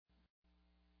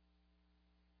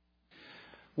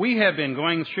We have been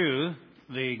going through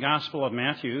the Gospel of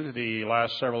Matthew the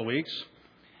last several weeks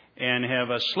and have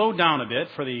slowed down a bit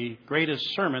for the greatest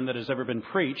sermon that has ever been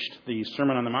preached, the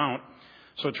Sermon on the Mount.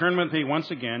 So turn with me once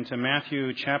again to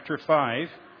Matthew chapter 5.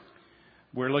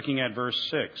 We're looking at verse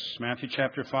 6. Matthew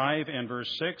chapter 5 and verse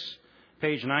 6,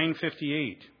 page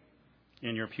 958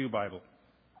 in your pew Bible.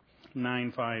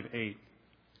 958.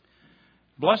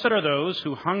 Blessed are those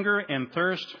who hunger and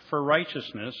thirst for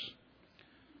righteousness,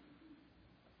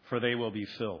 for they will be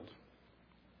filled.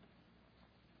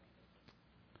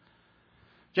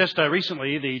 Just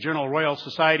recently, the Journal Royal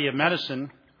Society of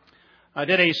Medicine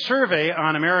did a survey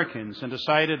on Americans and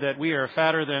decided that we are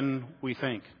fatter than we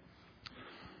think.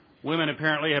 Women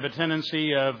apparently have a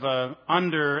tendency of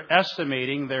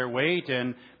underestimating their weight,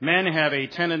 and men have a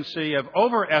tendency of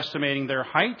overestimating their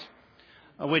height,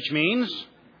 which means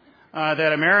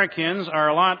that Americans are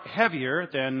a lot heavier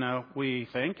than we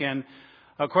think. And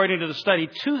according to the study,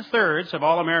 2/3 of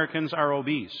all Americans are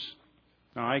obese.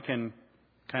 Now, I can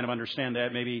kind of understand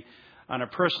that maybe on a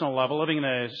personal level. Living in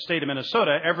the state of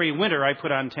Minnesota, every winter I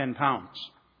put on 10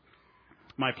 pounds.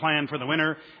 My plan for the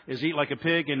winter is eat like a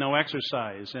pig and no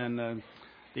exercise. And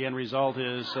the end result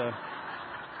is,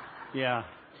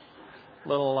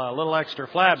 little extra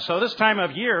flab. So this time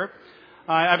of year,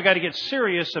 I've got to get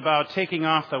serious about taking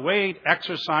off the weight,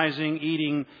 exercising,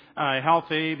 eating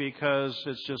healthy, because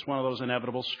it's just one of those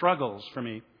inevitable struggles for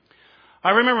me.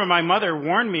 I remember my mother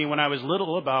warned me when I was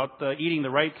little about eating the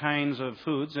right kinds of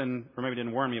foods, or maybe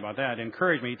didn't warn me about that,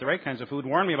 encouraged me to eat the right kinds of food,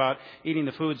 warned me about eating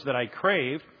the foods that I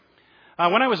craved.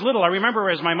 When I was little, I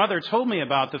remember as my mother told me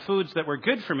about the foods that were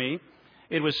good for me,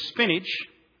 it was spinach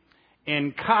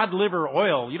and cod liver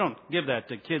oil. You don't give that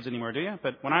to kids anymore, do you?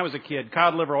 But when I was a kid,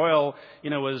 cod liver oil,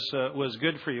 was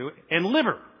good for you. And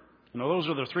liver. Those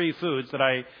are the three foods that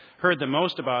I heard the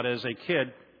most about as a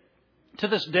kid. To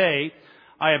this day,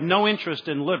 I have no interest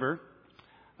in liver,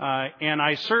 and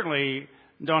I certainly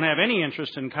don't have any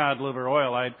interest in cod liver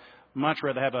oil. I'd much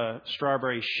rather have a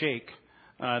strawberry shake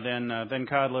than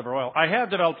cod liver oil. I have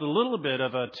developed a little bit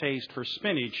of a taste for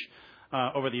spinach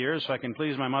over the years, so I can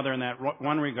please my mother in that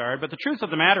one regard. But the truth of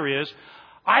the matter is,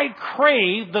 I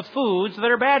crave the foods that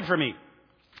are bad for me.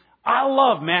 I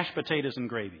love mashed potatoes and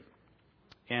gravy.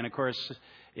 And of course,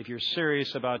 if you're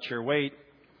serious about your weight,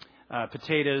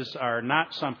 potatoes are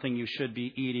not something you should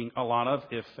be eating a lot of,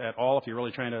 if at all, if you're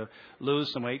really trying to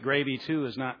lose some weight. Gravy, too,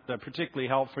 is not particularly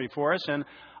healthy for us. And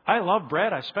I love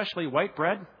bread, especially white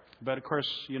bread. But of course,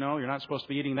 you're not supposed to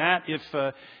be eating that if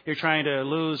you're trying to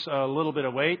lose a little bit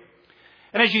of weight.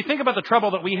 And as you think about the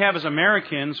trouble that we have as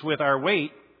Americans with our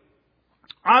weight,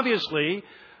 obviously,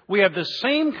 we have the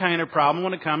same kind of problem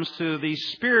when it comes to the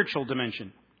spiritual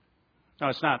dimension. Now,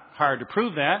 it's not hard to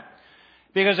prove that,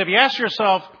 because if you ask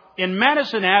yourself, in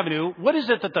Madison Avenue, what is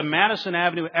it that the Madison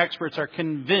Avenue experts are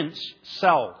convinced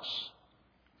sells?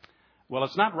 Well,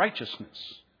 it's not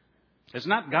righteousness. It's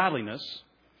not godliness.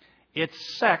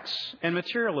 It's sex and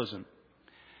materialism.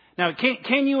 Now,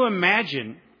 can you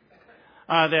imagine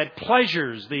that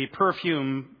Pleasures, the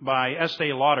perfume by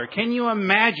Estee Lauder, can you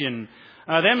imagine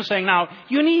them saying, now,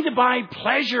 you need to buy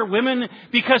Pleasure, women,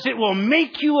 because it will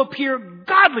make you appear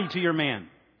godly to your man?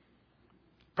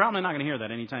 Probably not going to hear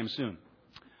that anytime soon.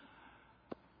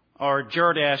 Or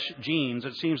Jordache jeans,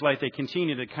 it seems like they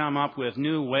continue to come up with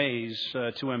new ways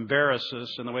to embarrass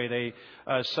us in the way they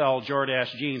sell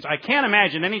Jordache jeans. I can't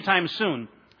imagine anytime soon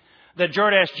that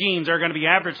Jordache jeans are going to be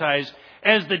advertised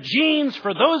as the jeans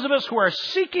for those of us who are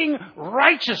seeking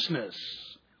righteousness.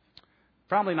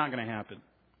 Probably not going to happen.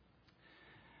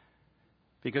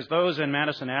 Because those in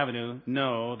Madison Avenue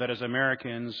know that as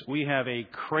Americans, we have a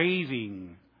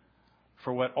craving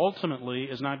for what ultimately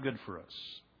is not good for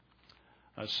us.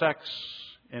 Sex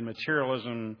and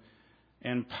materialism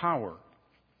and power.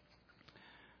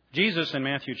 Jesus in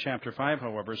Matthew chapter 5,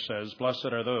 however, says, "Blessed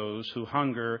are those who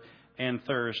hunger and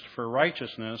thirst for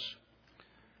righteousness,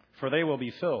 for they will be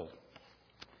filled."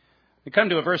 We come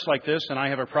to a verse like this, and I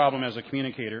have a problem as a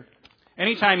communicator.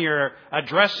 Anytime you're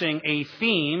addressing a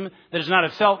theme that is not a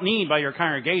felt need by your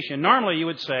congregation, normally you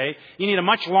would say you need a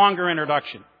much longer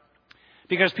introduction,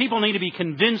 because people need to be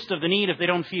convinced of the need if they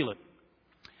don't feel it.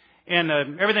 And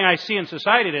everything I see in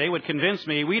society today would convince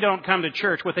me we don't come to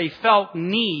church with a felt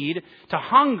need to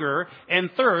hunger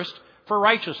and thirst for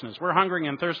righteousness. We're hungering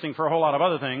and thirsting for a whole lot of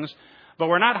other things, but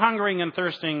we're not hungering and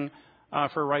thirsting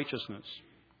for righteousness.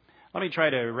 Let me try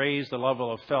to raise the level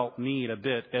of felt need a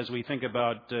bit as we think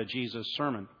about Jesus'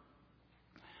 sermon.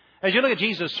 As you look at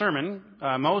Jesus' sermon,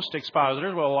 most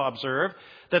expositors will observe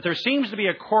that there seems to be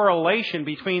a correlation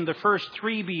between the first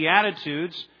three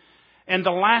Beatitudes and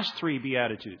the last three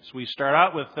Beatitudes. We start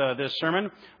out with this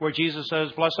sermon where Jesus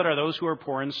says, "Blessed are those who are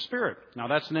poor in spirit." Now,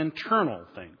 that's an internal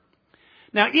thing.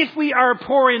 Now, if we are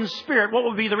poor in spirit, what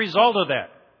will be the result of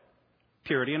that?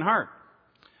 Purity in heart,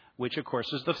 which, of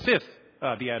course, is the fifth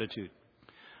Beatitude.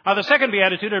 The second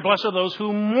Beatitude are, "Blessed are those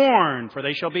who mourn, for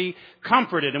they shall be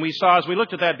comforted." And we saw, as we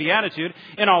looked at that Beatitude,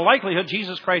 in all likelihood,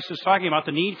 Jesus Christ is talking about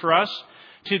the need for us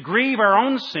to grieve our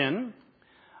own sin,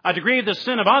 to grieve the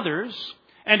sin of others,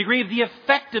 and to grieve the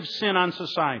effect of sin on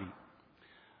society.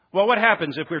 Well, what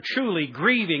happens if we're truly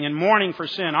grieving and mourning for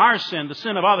sin, our sin, the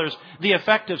sin of others, the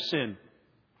effect of sin?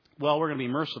 Well, we're going to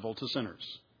be merciful to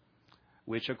sinners,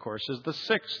 which, of course, is the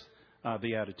sixth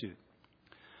Beatitude.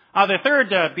 The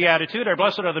third Beatitude are,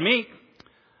 "Blessed are the meek."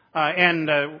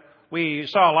 And we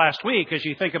saw last week, as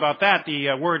you think about that,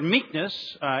 the word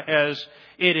meekness, as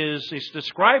it is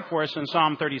described for us in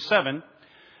Psalm 37,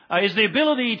 is the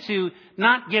ability to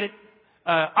not get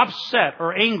upset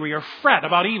or angry or fret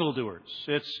about evildoers.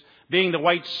 It's being the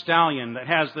white stallion that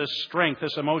has this strength,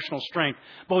 this emotional strength.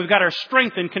 But we've got our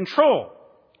strength in control.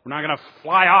 We're not going to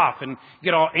fly off and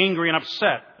get all angry and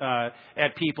upset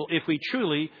at people if we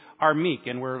truly are meek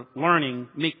and we're learning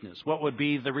meekness. What would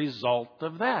be the result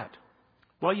of that?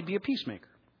 Well, you'd be a peacemaker.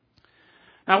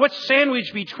 Now, what's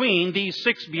sandwiched between these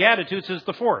six Beatitudes is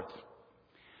the fourth.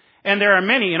 And there are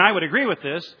many, and I would agree with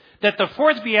this, that the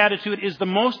fourth Beatitude is the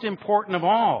most important of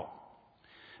all.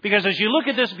 Because as you look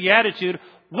at this Beatitude,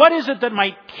 what is it that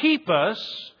might keep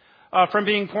us from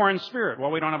being poor in spirit? Well,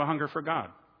 we don't have a hunger for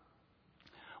God.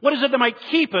 What is it that might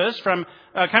keep us from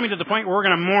coming to the point where we're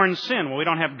going to mourn sin? Well, we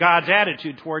don't have God's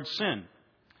attitude towards sin.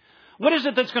 What is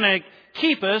it that's going to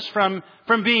keep us from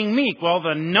being meek? Well,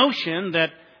 the notion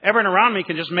that everyone around me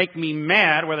can just make me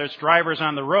mad, whether it's drivers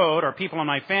on the road or people in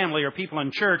my family or people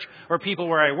in church or people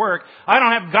where I work. I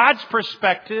don't have God's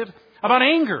perspective about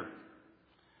anger.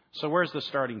 So where's the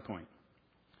starting point?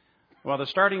 Well, the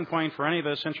starting point for any of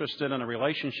us interested in a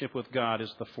relationship with God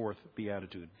is the fourth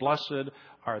Beatitude. Blessed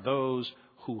are those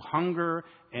who hunger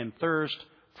and thirst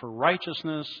for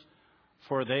righteousness,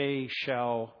 for they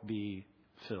shall be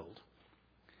filled.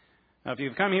 Now, if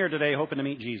you've come here today hoping to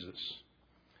meet Jesus,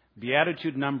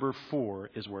 Beatitude number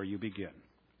 4 is where you begin.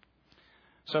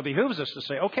 So it behooves us to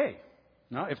say, okay,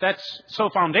 now if that's so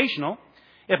foundational,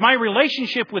 if my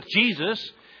relationship with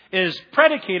Jesus is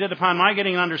predicated upon my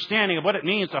getting an understanding of what it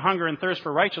means to hunger and thirst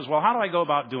for righteousness, well, how do I go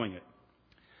about doing it?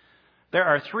 There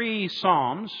are 3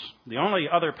 Psalms, the only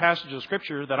other passage of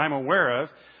Scripture that I'm aware of,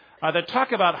 that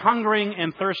talk about hungering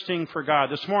and thirsting for God.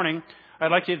 This morning, I'd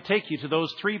like to take you to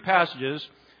those 3 passages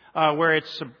where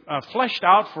it's fleshed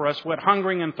out for us what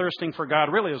hungering and thirsting for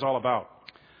God really is all about.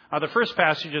 The first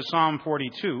passage is Psalm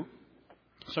 42.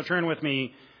 So turn with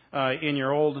me in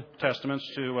your Old Testaments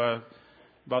to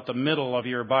about the middle of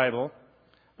your Bible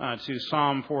to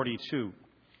Psalm 42.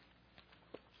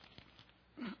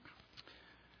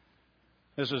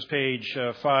 This is page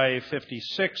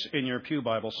 556 in your Pew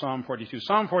Bible, Psalm 42.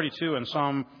 Psalm 42 and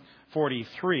Psalm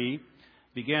 43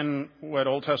 begin what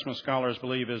Old Testament scholars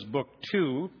believe is Book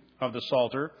 2 of the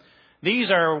Psalter.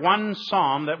 These are one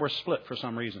psalm that were split for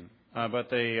some reason, but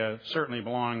they certainly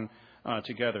belong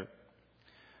together.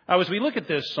 As we look at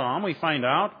this psalm, we find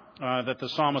out that the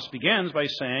psalmist begins by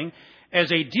saying,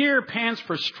 "As a deer pants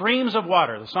for streams of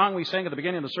water." The song we sang at the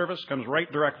beginning of the service comes right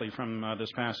directly from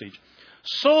this passage.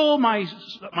 "So my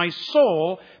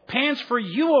soul pants for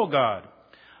you, O God.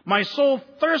 My soul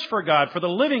thirsts for God, for the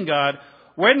living God.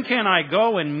 When can I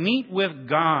go and meet with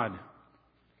God?"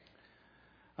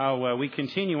 We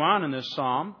continue on in this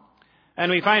psalm,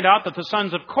 and we find out that the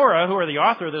sons of Korah, who are the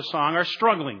author of this song, are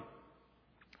struggling.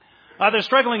 They're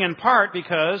struggling in part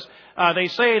because they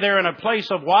say they're in a place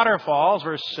of waterfalls,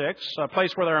 verse 6, a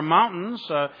place where there are mountains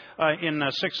in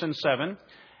 6 and 7,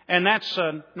 and that's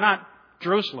not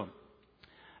Jerusalem.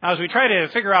 Now, as we try to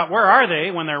figure out where are they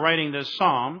when they're writing this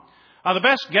psalm, the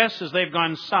best guess is they've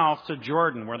gone south to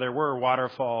Jordan, where there were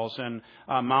waterfalls and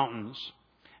mountains.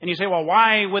 And you say, well,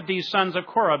 why would these sons of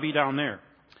Korah be down there?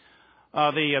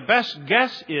 The best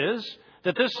guess is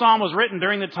that this psalm was written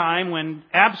during the time when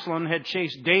Absalom had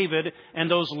chased David and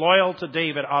those loyal to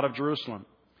David out of Jerusalem.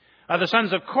 The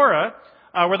sons of Korah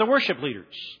were the worship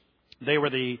leaders. They were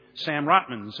the Sam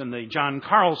Rotmans and the John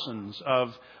Carlsons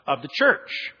of the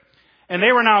church. And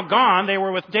they were now gone. They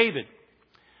were with David.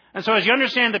 And so as you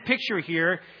understand the picture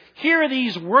here are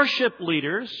these worship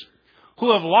leaders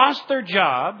who have lost their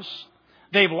jobs.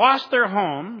 They've lost their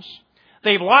homes.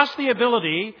 They've lost the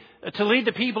ability to lead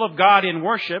the people of God in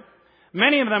worship.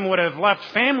 Many of them would have left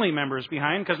family members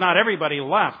behind because not everybody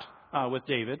left with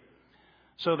David.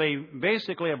 So they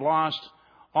basically have lost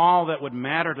all that would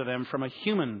matter to them from a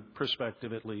human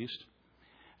perspective at least.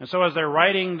 And so as they're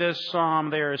writing this psalm,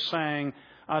 they are saying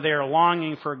they are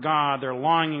longing for God. They're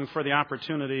longing for the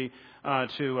opportunity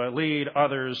to lead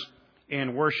others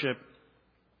in worship,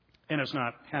 and it's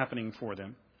not happening for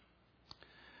them.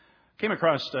 Came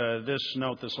across this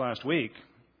note this last week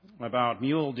about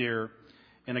mule deer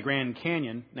in the Grand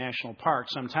Canyon National Park.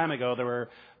 Some time ago, there were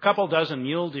a couple dozen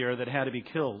mule deer that had to be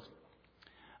killed.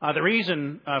 The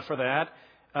reason for that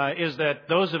is that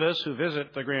those of us who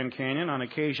visit the Grand Canyon on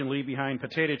occasion leave behind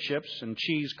potato chips and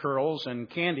cheese curls and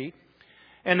candy.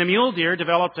 And the mule deer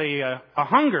developed a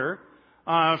hunger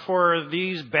for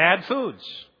these bad foods.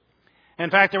 In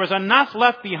fact, there was enough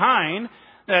left behind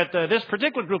that this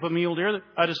particular group of mule deer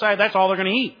decided that's all they're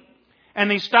going to eat.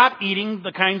 And they stopped eating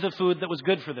the kinds of food that was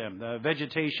good for them, the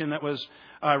vegetation that was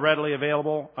readily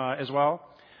available as well.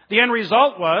 The end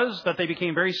result was that they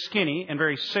became very skinny and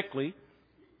very sickly.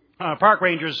 Park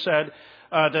rangers said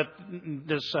that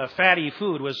this fatty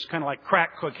food was kind of like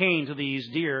crack cocaine to these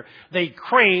deer. They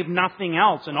craved nothing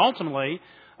else. And ultimately,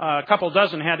 a couple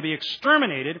dozen had to be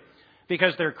exterminated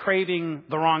because they're craving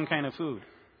the wrong kind of food.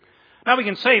 Now we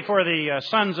can say for the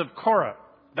sons of Korah,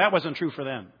 that wasn't true for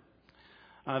them.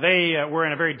 They were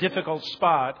in a very difficult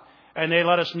spot, and they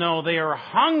let us know they are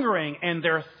hungering and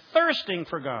they're thirsting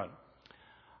for God.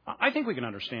 I think we can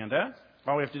understand that.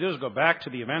 All we have to do is go back to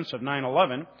the events of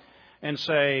 9/11 and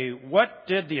say, what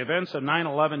did the events of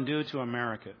 9/11 do to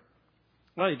America?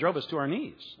 Well, they drove us to our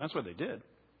knees. That's what they did.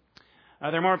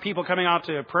 There are more people coming out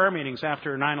to prayer meetings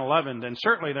after 9/11 than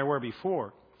certainly there were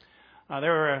before.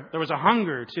 There was a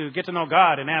hunger to get to know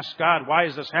God and ask God, why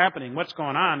is this happening? What's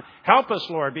going on? Help us,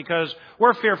 Lord, because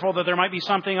we're fearful that there might be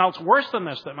something else worse than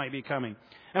this that might be coming.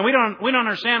 And we don't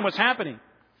understand what's happening.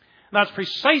 That's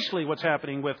precisely what's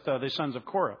happening with the sons of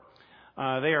Korah.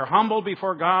 They are humbled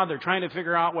before God. They're trying to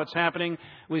figure out what's happening.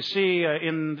 We see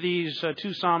in these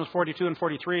two Psalms, 42 and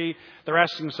 43, they're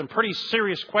asking some pretty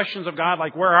serious questions of God,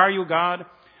 like, where are you, God?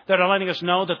 That are letting us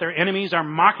know that their enemies are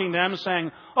mocking them,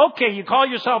 saying, okay, you call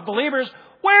yourself believers.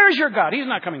 Where's your God? He's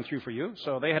not coming through for you.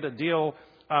 So they had to deal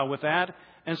with that.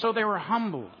 And so they were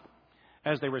humbled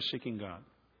as they were seeking God.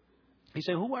 You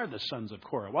say, who are the sons of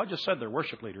Korah? Well, I just said they're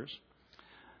worship leaders.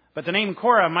 But the name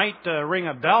Korah might ring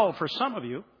a bell for some of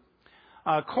you.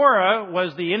 Korah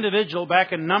was the individual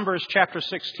back in Numbers chapter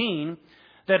 16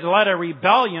 that led a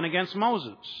rebellion against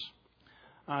Moses.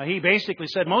 He basically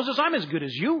said, Moses, I'm as good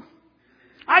as you.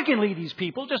 I can lead these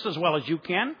people just as well as you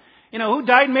can. You know, who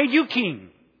died and made you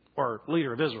king? Or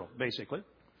leader of Israel, basically.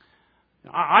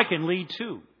 I can lead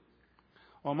too.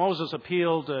 Well, Moses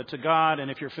appealed to God, and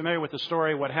if you're familiar with the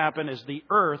story, what happened is the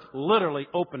earth literally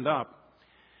opened up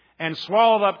and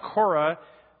swallowed up Korah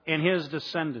and his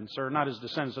descendants, or not his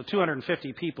descendants, the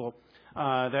 250 people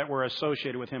that were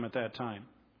associated with him at that time.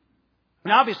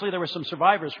 Now, obviously, there were some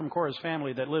survivors from Korah's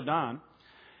family that lived on.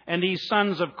 And these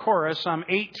sons of Korah, some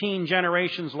 18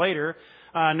 generations later,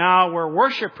 now were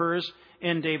worshipers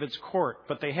in David's court.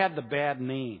 But they had the bad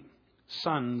name,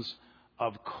 sons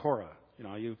of Korah. You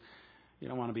know, you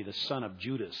don't want to be the son of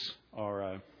Judas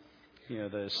or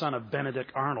the son of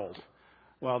Benedict Arnold.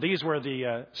 Well, these were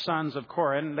the sons of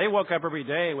Korah, and they woke up every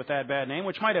day with that bad name,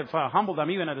 which might have humbled them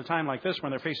even at a time like this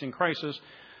when they're facing crisis.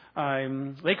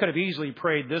 They could have easily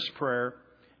prayed this prayer: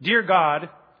 Dear God,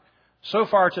 so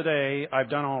far today I've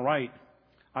done all right.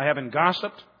 I haven't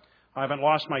gossiped. I haven't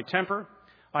lost my temper.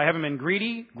 I haven't been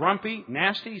greedy, grumpy,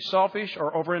 nasty, selfish,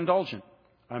 or overindulgent.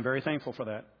 I'm very thankful for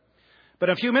that. But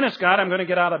in a few minutes, God, I'm going to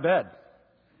get out of bed.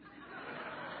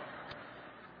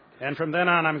 And from then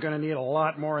on, I'm going to need a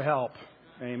lot more help.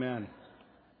 Amen.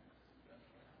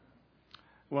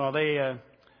 Well, they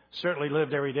certainly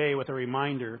lived every day with a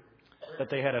reminder that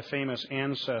they had a famous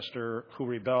ancestor who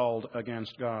rebelled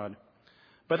against God.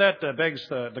 But that begs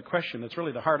the question that's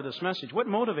really the heart of this message. What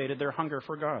motivated their hunger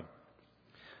for God?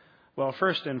 Well,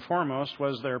 first and foremost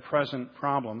was their present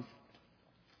problem.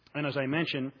 And as I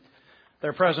mentioned,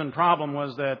 their present problem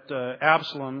was that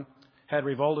Absalom had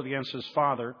revolted against his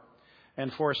father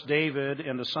and forced David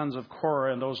and the sons of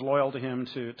Korah and those loyal to him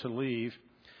to leave.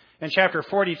 In chapter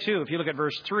 42, if you look at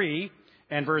verse 3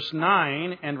 and verse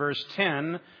 9 and verse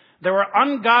 10, there were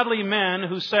ungodly men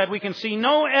who said, we can see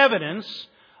no evidence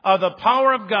of the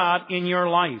power of God in your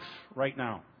life right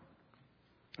now.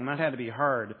 And that had to be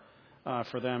hard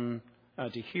for them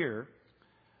to hear,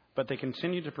 but they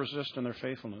continued to persist in their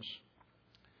faithfulness.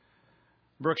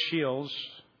 Brooke Shields,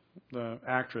 the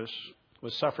actress,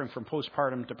 was suffering from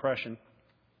postpartum depression.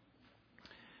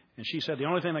 And she said the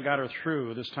only thing that got her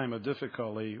through this time of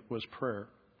difficulty was prayer.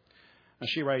 And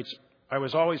she writes, I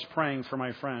was always praying for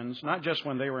my friends, not just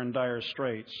when they were in dire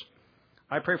straits.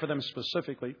 I pray for them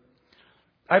specifically.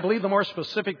 I believe the more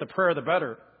specific the prayer, the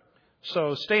better.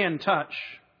 So stay in touch.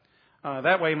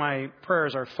 That way my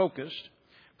prayers are focused.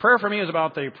 Prayer for me is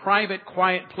about the private,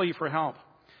 quiet plea for help.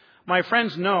 My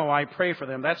friends know I pray for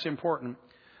them. That's important.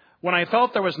 When I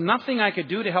felt there was nothing I could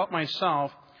do to help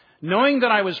myself, knowing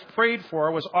that I was prayed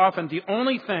for was often the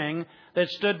only thing that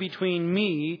stood between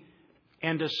me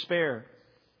and despair.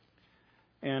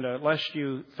 And lest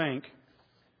you think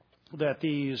that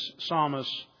these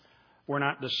psalmists were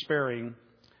not despairing,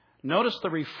 notice the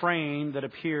refrain that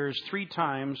appears 3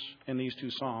 times in these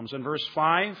 2 psalms. In verse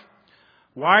 5,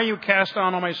 "Why are you cast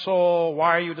down, O my soul?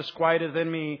 Why are you disquieted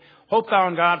within me? Hope thou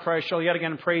in God, for I shall yet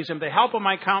again praise him, the help of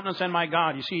my countenance and my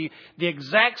God." You see the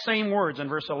exact same words in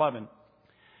verse 11.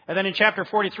 And then in chapter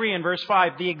 43 and verse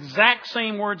 5, the exact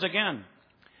same words again.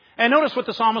 And notice what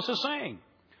the psalmist is saying.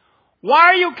 "Why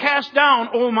are you cast down,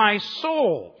 O my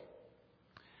soul?"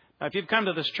 Now, if you've come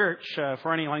to this church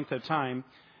for any length of time,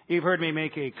 you've heard me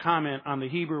make a comment on the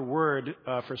Hebrew word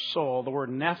for soul, the word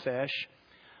nephesh.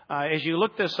 As you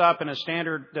look this up in a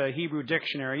standard Hebrew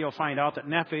dictionary, you'll find out that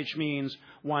nephesh means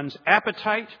one's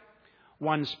appetite,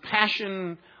 one's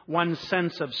passion, one's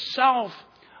sense of self,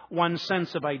 one's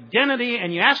sense of identity.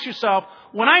 And you ask yourself,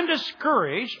 when I'm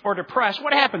discouraged or depressed,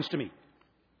 what happens to me?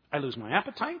 I lose my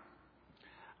appetite.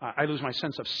 I lose my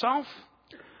sense of self.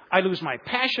 I lose my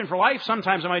passion for life.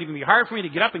 Sometimes it might even be hard for me to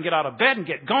get up and get out of bed and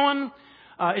get going.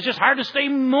 It's just hard to stay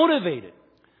motivated.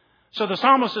 So the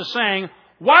psalmist is saying,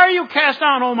 "Why are you cast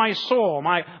down, O my soul,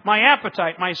 my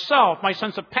appetite, my self, my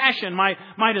sense of passion,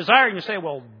 my desire?" And you say,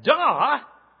 "Well, duh.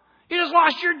 You just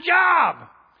lost your job.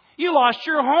 You lost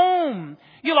your home.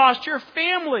 You lost your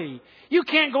family. You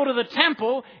can't go to the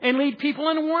temple and lead people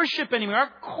in worship anymore.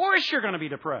 Of course you're going to be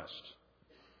depressed."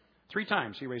 3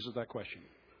 times he raises that question.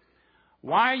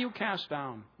 "Why are you cast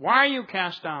down? Why are you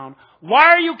cast down?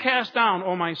 Why are you cast down,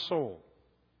 O my soul?"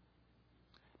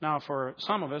 Now, for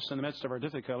some of us, in the midst of our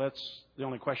difficulty, that's the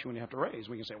only question we have to raise.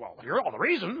 We can say, "Well, here are all the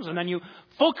reasons," and then you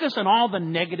focus on all the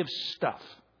negative stuff.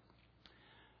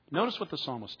 Notice what the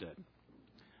psalmist did.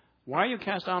 "Why are you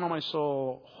cast down, O my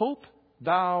soul? Hope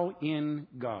thou in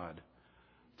God,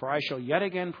 for I shall yet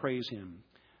again praise him,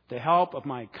 the help of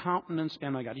my countenance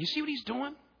and my God." You see what he's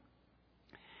doing?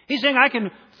 He's saying, I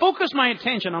can focus my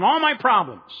attention on all my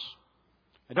problems.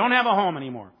 I don't have a home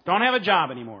anymore. Don't have a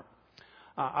job anymore.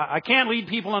 I can't lead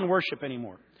people in worship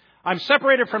anymore. I'm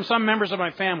separated from some members of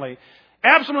my family.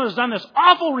 Absalom has done this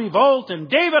awful revolt, and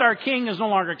David, our king, is no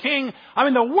longer king. I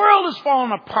mean, the world has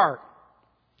fallen apart.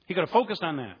 He could have focused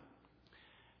on that.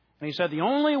 And he said, the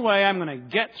only way I'm going to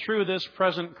get through this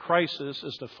present crisis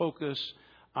is to focus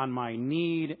on my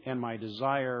need and my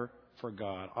desire for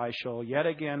God. I shall yet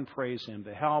again praise him,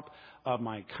 the help of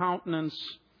my countenance.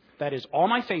 That is all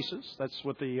my faces. That's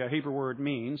what the Hebrew word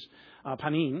means.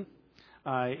 Panin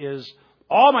is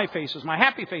all my faces, my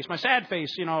happy face, my sad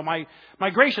face, my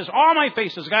gracious, all my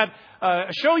faces. God,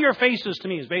 show your faces to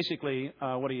me is basically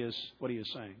what he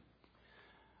is saying.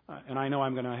 And I know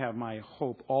I'm going to have my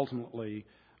hope ultimately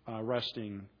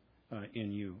resting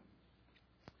in you.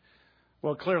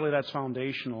 Well, clearly that's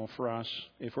foundational for us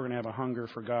if we're going to have a hunger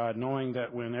for God, knowing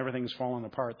that when everything's falling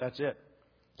apart, that's it.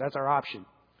 That's our option.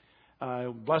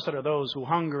 Blessed are those who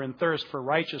hunger and thirst for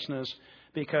righteousness,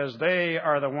 because they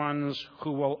are the ones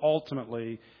who will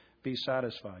ultimately be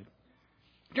satisfied.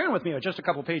 Turn with me just a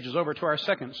couple pages over to our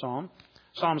second psalm,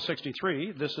 Psalm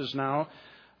 63. This is now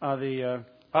the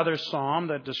other psalm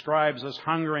that describes this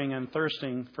hungering and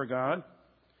thirsting for God.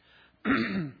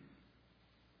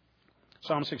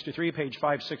 Psalm 63, page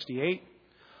 568,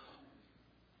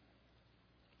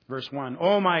 verse 1.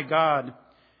 "O my God,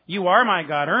 you are my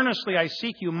God. Earnestly I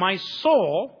seek you. My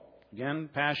soul," again,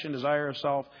 passion, desire of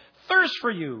self, "thirsts for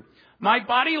you. My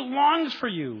body longs for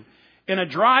you in a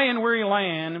dry and weary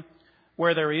land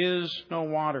where there is no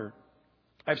water.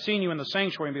 I've seen you in the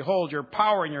sanctuary, and behold your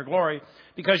power and your glory,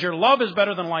 because your love is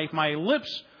better than life. My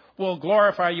lips will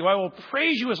glorify you. I will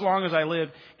praise you as long as I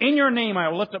live. In your name I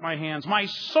will lift up my hands. My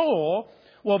soul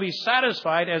will be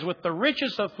satisfied as with the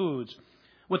richest of foods.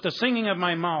 With the singing of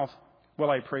my mouth will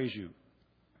I praise you."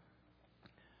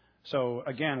 So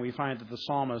again, we find that the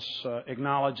psalmist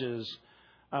acknowledges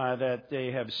that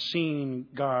they have seen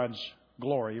God's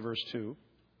glory, verse 2.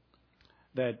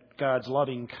 That God's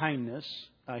loving kindness,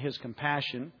 his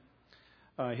compassion,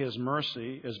 his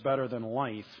mercy is better than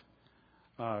life,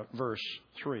 verse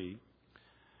 3.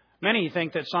 Many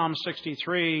think that Psalm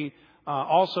 63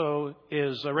 also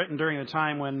is written during the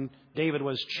time when David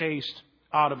was chased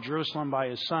out of Jerusalem by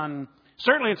his son.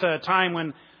 Certainly it's a time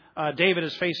when David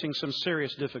is facing some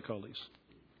serious difficulties.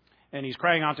 And he's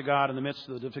crying out to God in the midst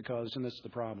of the difficulties, in the midst of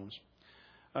the problems.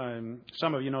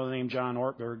 Some of you know the name John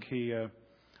Ortberg. He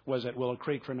was at Willow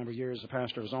Creek for a number of years, the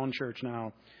pastor of his own church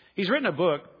now. He's written a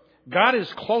book, God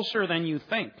is Closer Than You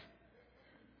Think.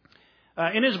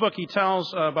 In his book, he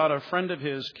tells about a friend of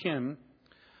his, Kim,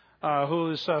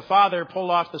 whose father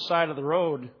pulled off the side of the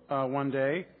road one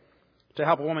day to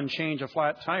help a woman change a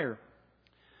flat tire.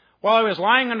 While he was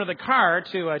lying under the car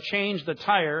to change the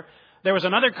tire, there was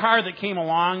another car that came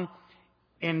along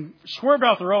and swerved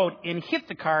off the road and hit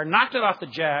the car, knocked it off the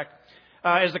jack.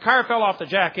 As the car fell off the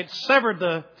jack, it severed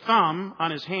the thumb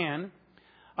on his hand,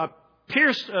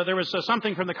 there was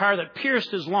something from the car that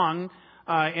pierced his lung,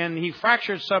 and he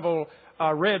fractured several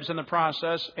ribs in the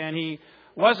process, and he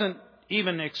wasn't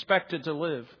even expected to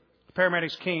live. The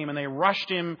paramedics came, and they rushed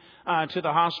him to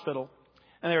the hospital,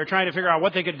 and they were trying to figure out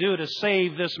what they could do to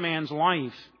save this man's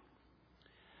life.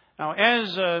 Now,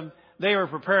 as they were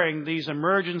preparing these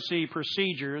emergency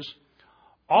procedures,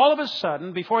 all of a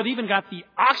sudden, before they even got the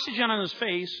oxygen on his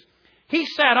face, he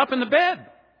sat up in the bed.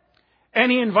 And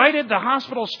he invited the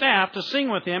hospital staff to sing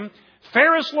with him,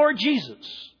 "Fairest Lord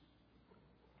Jesus."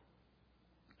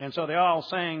 And so they all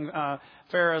sang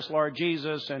 "Fairest Lord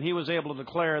Jesus," and he was able to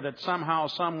declare that somehow,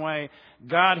 some way,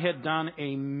 God had done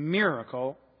a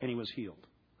miracle, and he was healed.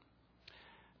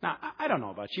 Now, I don't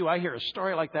know about you. I hear a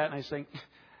story like that, and I think,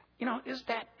 is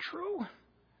that true?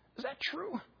 Is that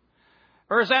true?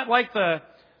 Or is that like the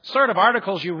sort of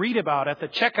articles you read about at the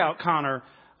checkout counter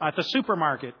at the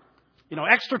supermarket?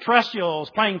 Extraterrestrials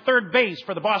playing third base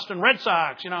for the Boston Red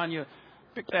Sox, and you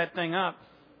pick that thing up.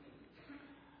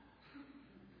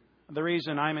 The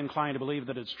reason I'm inclined to believe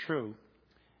that it's true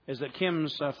is that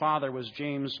Kim's father was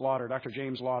James Lauder, Dr.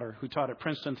 James Lauder, who taught at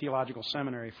Princeton Theological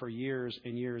Seminary for years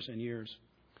and years and years.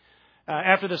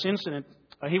 After this incident,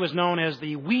 he was known as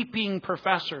the Weeping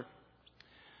Professor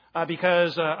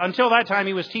because until that time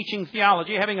he was teaching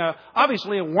theology, having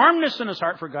obviously a warmness in his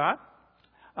heart for God.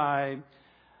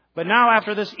 But now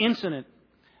after this incident,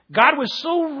 God was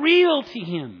so real to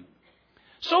him,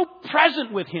 so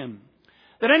present with him,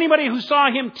 that anybody who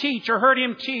saw him teach or heard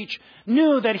him teach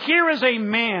knew that here is a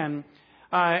man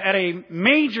at a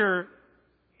major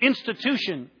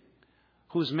institution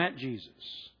who's met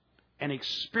Jesus and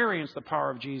experienced the power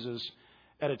of Jesus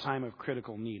at a time of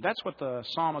critical need. That's what the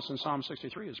psalmist in Psalm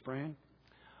 63 is praying.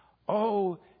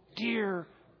 Oh, dear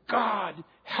God,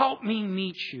 help me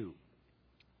meet you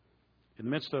in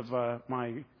the midst of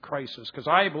my crisis, because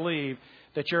I believe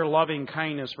that your loving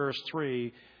kindness, verse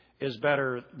 3, is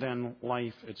better than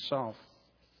life itself.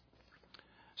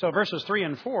 So verses 3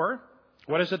 and 4,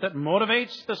 what is it that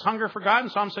motivates this hunger for God in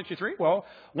Psalm 63? Well,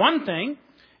 one thing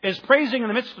is praising in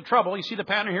the midst of trouble. You see the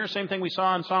pattern here, same thing we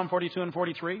saw in Psalm 42 and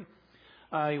 43.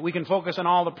 We can focus on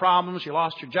all the problems. You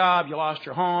lost your job, you lost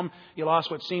your home, you lost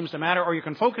what seems to matter, or you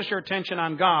can focus your attention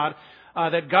on God,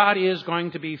 that God is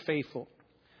going to be faithful.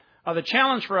 The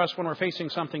challenge for us when we're facing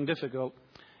something difficult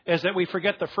is that we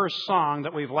forget the first song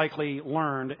that we've likely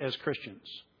learned as Christians.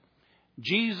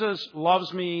 Jesus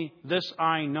loves me, this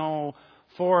I know,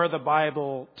 for the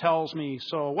Bible tells me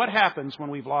so. What happens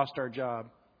when we've lost our job,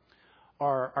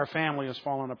 or our family has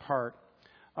fallen apart,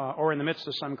 or in the midst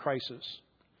of some crisis?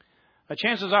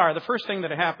 Chances are the first thing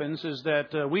that happens is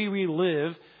that we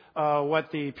relive what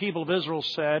the people of Israel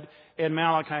said in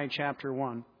Malachi chapter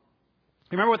 1.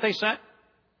 Remember what they said?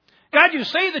 God, you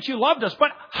say that you loved us,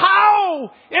 but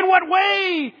how? In what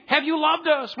way have you loved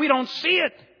us? We don't see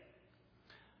it.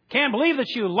 Can't believe that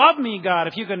you love me, God,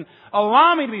 if you can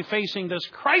allow me to be facing this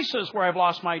crisis where I've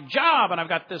lost my job and I've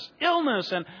got this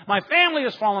illness and my family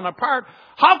has fallen apart.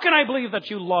 How can I believe that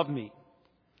you love me?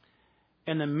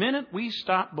 And the minute we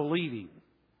stop believing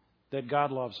that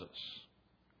God loves us,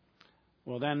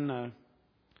 well, then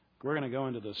we're going to go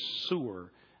into the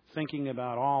sewer thinking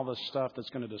about all the stuff that's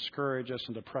going to discourage us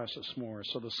and depress us more.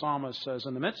 So the psalmist says,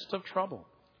 in the midst of trouble,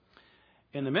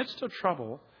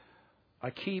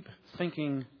 I keep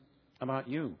thinking about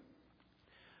you.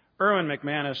 Erwin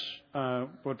McManus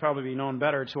would probably be known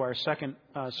better to our second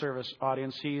service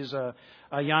audience. He's a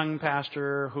young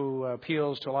pastor who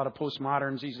appeals to a lot of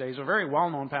postmoderns these days. A very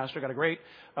well-known pastor, got a great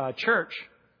church.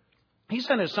 He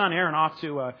sent his son Aaron off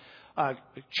to a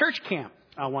church camp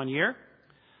one year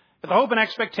with the hope and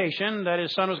expectation that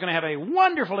his son was going to have a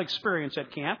wonderful experience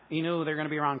at camp. He knew they were going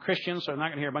to be around Christians, so they're not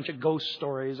going to hear a bunch of ghost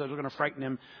stories that were going to frighten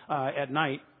him at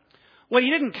night. What he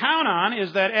didn't count on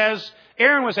is that as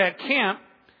Aaron was at camp,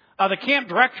 the camp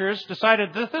directors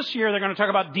decided that this year they're going to talk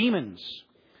about demons,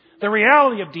 the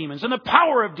reality of demons, and the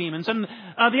power of demons, and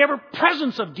the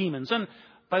ever-presence of demons. And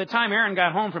by the time Aaron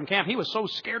got home from camp, he was so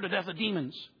scared to death of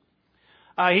demons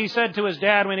He said to his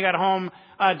dad when he got home,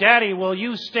 Daddy, will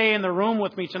you stay in the room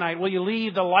with me tonight? Will you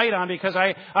leave the light on? Because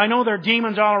I know there are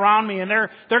demons all around me and they're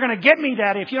going to get me,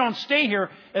 Daddy, if you don't stay here.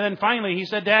 And then finally he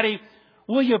said, Daddy,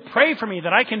 will you pray for me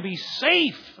that I can be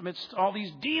safe amidst all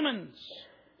these demons?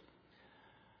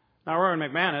 Now, Rowan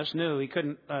McManus knew he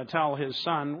couldn't tell his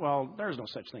son, well, there's no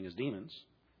such thing as demons.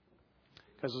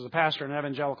 Because as a pastor in an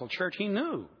evangelical church, he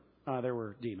knew there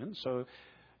were demons. So,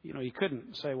 he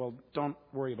couldn't say, well, don't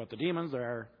worry about the demons. There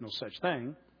are no such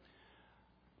thing.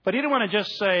 But he didn't want to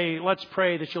just say, let's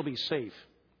pray that you'll be safe.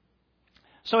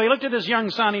 So he looked at his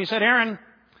young son and he said, Aaron,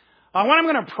 what I'm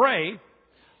going to pray,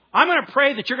 I'm going to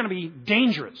pray that you're going to be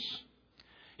dangerous.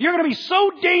 You're going to be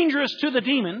so dangerous to the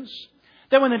demons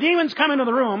that when the demons come into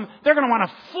the room, they're going to want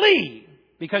to flee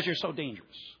because you're so dangerous.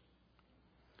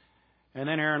 And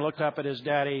then Aaron looked up at his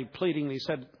daddy pleadingly,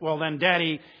 said, well then,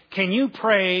 Daddy, can you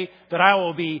pray that I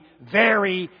will be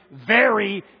very,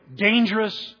 very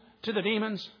dangerous to the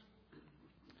demons?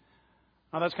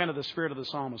 Now that's kind of the spirit of the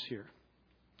psalmist here.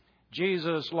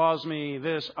 Jesus loves me,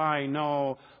 this I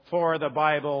know, for the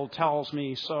Bible tells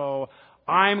me so.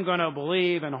 I'm going to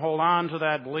believe and hold on to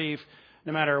that belief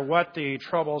no matter what the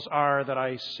troubles are that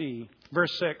I see.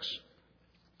 Verse 6.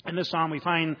 In this psalm we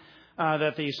find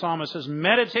that the psalmist is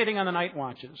meditating on the night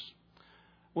watches.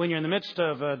 When you're in the midst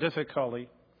of difficulty,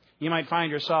 you might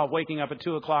find yourself waking up at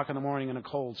 2 o'clock in the morning in a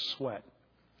cold sweat.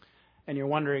 And you're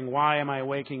wondering, why am I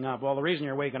waking up? Well, the reason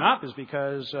you're waking up is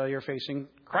because you're facing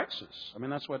crisis. I mean,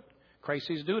 that's what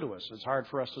crises do to us. It's hard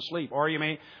for us to sleep. Or you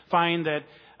may find that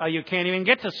you can't even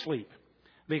get to sleep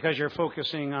because you're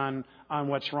focusing on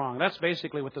what's wrong. That's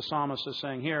basically what the psalmist is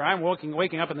saying here. I'm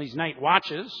waking up in these night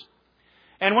watches.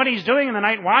 And what he's doing in the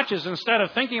night watches, instead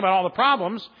of thinking about all the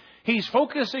problems, he's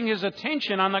focusing his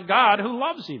attention on the God who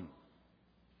loves him.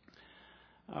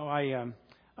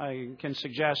 I can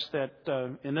suggest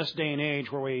that in this day and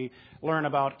age where we learn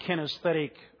about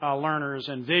kinesthetic learners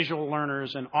and visual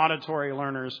learners and auditory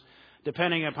learners,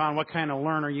 depending upon what kind of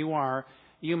learner you are,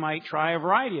 you might try a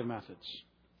variety of methods.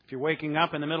 If you're waking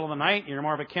up in the middle of the night and you're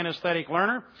more of a kinesthetic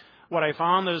learner, what I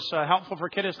found is helpful for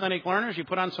kinesthetic learners, you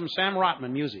put on some Sam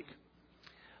Rotman music.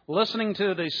 Listening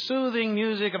to the soothing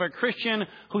music of a Christian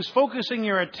who's focusing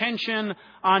your attention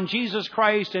on Jesus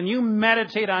Christ and you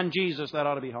meditate on Jesus, that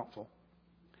ought to be helpful.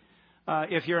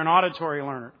 If you're an auditory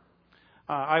learner,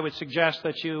 I would suggest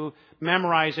that you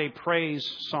memorize a praise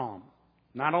psalm.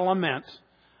 Not a lament,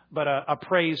 but a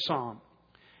praise psalm.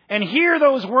 And hear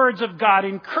those words of God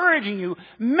encouraging you.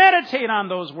 Meditate on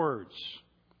those words.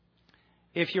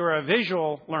 If you're a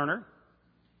visual learner,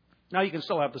 now you can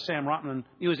still have the Sam Rotman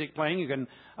music playing. You can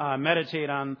meditate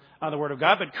on the Word of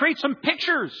God, but create some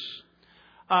pictures.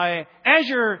 As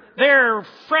you're there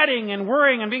fretting and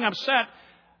worrying and being upset,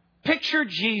 picture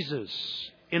Jesus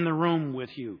in the room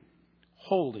with you,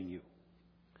 holding you.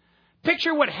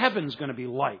 Picture what heaven's going to be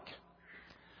like.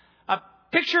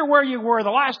 Picture where you were the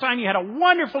last time you had a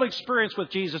wonderful experience with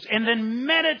Jesus, and then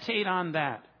meditate on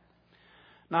that.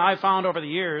 Now, I've found over the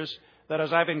years that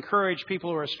as I've encouraged people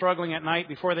who are struggling at night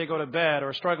before they go to bed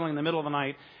or struggling in the middle of the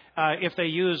night, if they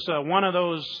use one of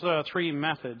those three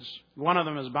methods, one of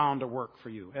them is bound to work for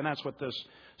you. And that's what this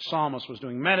psalmist was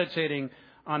doing, meditating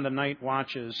on the night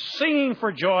watches. Singing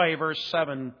for joy, verse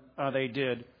 7, they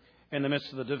did in the midst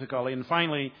of the difficulty. And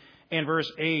finally, in verse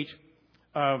 8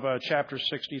 of chapter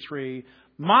 63,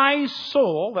 my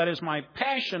soul, that is my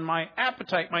passion, my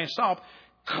appetite, myself,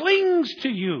 clings to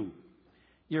you.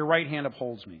 Your right hand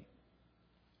upholds me.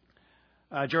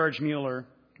 George Mueller,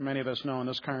 many of us know in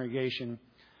this congregation,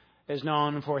 is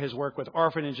known for his work with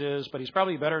orphanages, but he's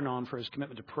probably better known for his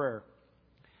commitment to prayer.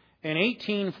 In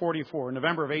 1844,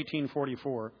 November of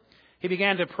 1844, he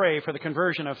began to pray for the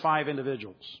conversion of 5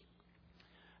 individuals.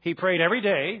 He prayed every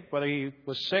day, whether he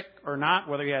was sick or not,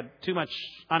 whether he had too much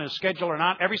on his schedule or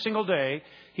not. Every single day,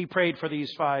 he prayed for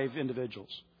these 5 individuals.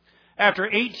 After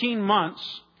 18 months,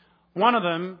 one of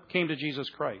them came to Jesus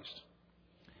Christ.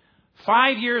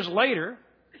 5 years later,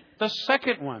 the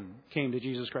second one came to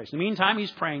Jesus Christ. In the meantime,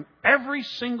 he's praying every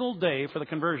single day for the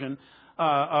conversion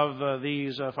of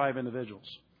these 5 individuals.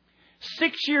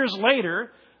 6 years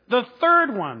later, the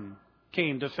third one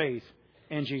came to faith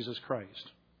in Jesus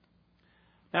Christ.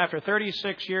 After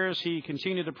 36 years, he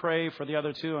continued to pray for the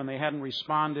other 2, and they hadn't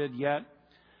responded yet.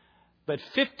 But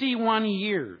 51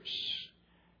 years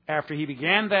after he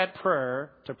began that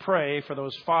prayer to pray for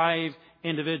those 5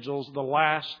 individuals, the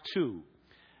last 2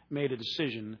 made a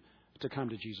decision to come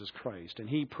to Jesus Christ. And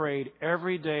he prayed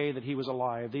every day that he was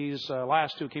alive. These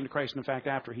last 2 came to Christ, in fact,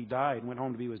 after he died and went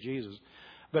home to be with Jesus.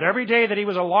 But every day that he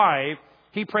was alive,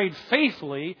 he prayed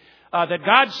faithfully that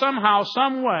God somehow,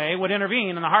 some way would intervene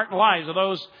in the heart and lives of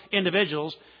those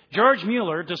individuals, George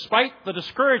Mueller, despite the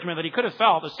discouragement that he could have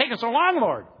felt, "It's taken so long,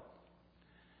 Lord,"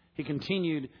 he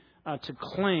continued to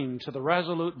cling to the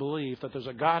resolute belief that there's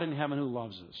a God in heaven who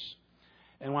loves us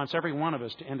and wants every one of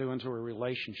us to enter into a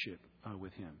relationship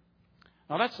with Him.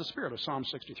 Now, that's the spirit of Psalm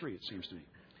 63, it seems to me.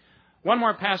 One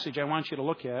more passage I want you to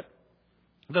look at.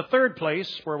 The third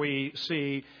place where we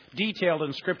see detailed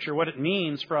in Scripture what it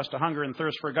means for us to hunger and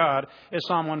thirst for God is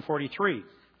Psalm 143.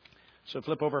 So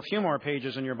flip over a few more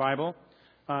pages in your Bible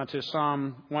to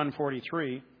Psalm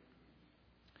 143.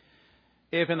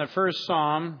 If in the first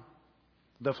Psalm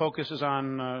the focus is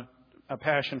on a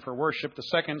passion for worship, the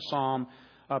second Psalm,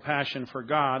 a passion for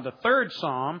God, the third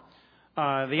Psalm,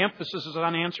 the emphasis is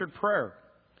on answered prayer.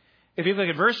 If you look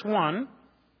at verse 1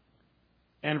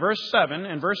 and verse 7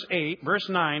 and verse 8, verse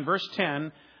 9, verse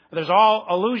 10, there's all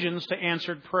allusions to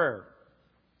answered prayer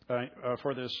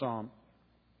for this psalm.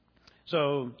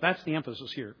 So that's the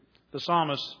emphasis here. The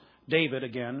psalmist, David,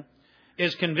 again,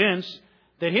 is convinced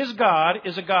that his God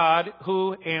is a God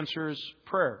who answers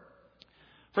prayer.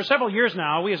 For several years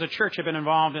now, we as a church have been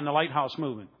involved in the Lighthouse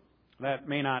movement. That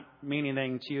may not mean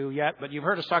anything to you yet, but you've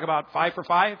heard us talk about 5 for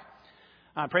 5.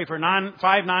 Pray for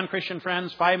 5 non-Christian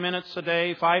friends, 5 minutes a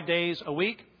day, 5 days a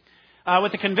week,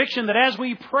 with the conviction that as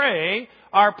we pray,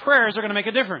 our prayers are going to make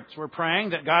a difference. We're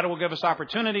praying that God will give us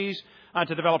opportunities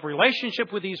to develop a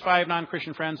relationship with these 5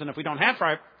 non-Christian friends, and if we don't have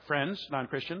 5 friends,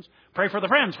 non-Christians, pray for the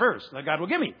friends first, that God will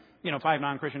give me, 5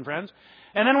 non-Christian friends.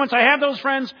 And then once I have those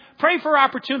friends, pray for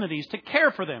opportunities to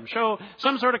care for them, show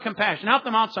some sort of compassion, help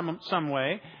them out some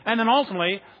way, and then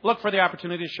ultimately look for the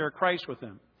opportunity to share Christ with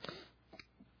them.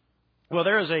 Well,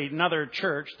 there is another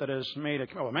church that has made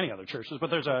many other churches, but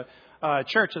there's a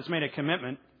church that's made a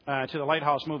commitment to the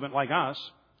Lighthouse movement like us.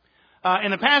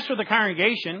 And the pastor of the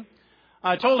congregation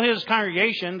told his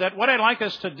congregation that what I'd like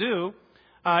us to do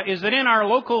is that in our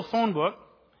local phone book,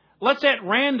 let's at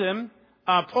random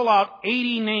pull out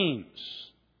 80 names.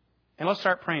 And let's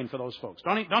start praying for those folks.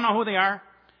 Don't know who they are?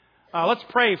 Let's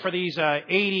pray for these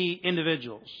 80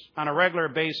 individuals on a regular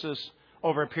basis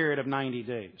over a period of 90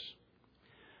 days.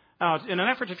 Now, in an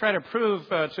effort to try to prove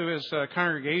to his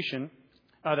congregation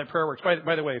that prayer works.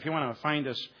 By the way, if you want to find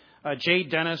this, Jay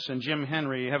Dennis and Jim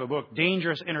Henry have a book,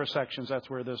 Dangerous Intersections. That's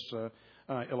where this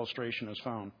illustration is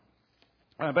found.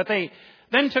 But they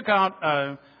then took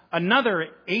out another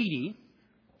 80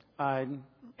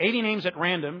 names at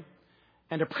random.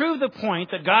 And to prove the point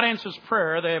that God answers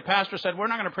prayer, the pastor said, we're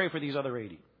not going to pray for these other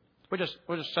 80.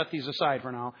 We'll just set these aside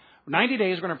for now. 90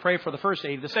 days, we're going to pray for the first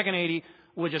 80. The second 80,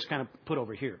 we'll just kind of put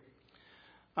over here.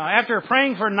 After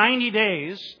praying for 90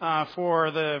 days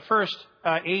for the first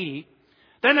 80,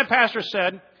 then the pastor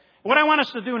said, what I want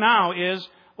us to do now is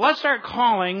let's start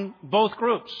calling both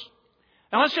groups.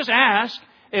 And let's just ask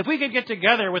if we could get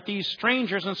together with these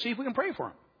strangers and see if we can pray for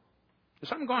them. Is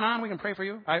something going on? We can pray for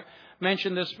you. I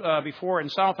mentioned this before in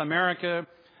South America,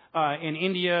 in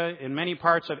India, in many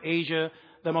parts of Asia.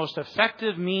 The most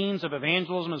effective means of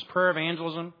evangelism is prayer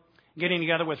evangelism. Getting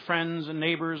together with friends and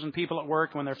neighbors and people at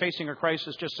work when they're facing a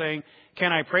crisis, just saying,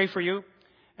 can I pray for you?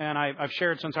 And I've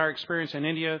shared since our experience in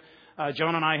India.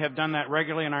 Joan and I have done that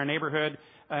regularly in our neighborhood.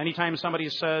 Anytime somebody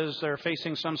says they're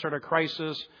facing some sort of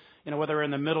crisis, whether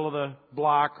in the middle of the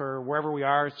block or wherever we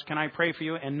are, it's, can I pray for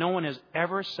you? And no one has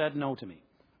ever said no to me.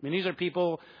 I mean, these are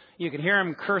people, you can hear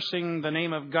them cursing the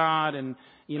name of God, and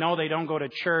they don't go to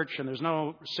church, and there's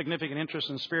no significant interest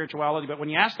in spirituality. But when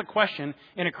you ask the question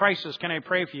in a crisis, can I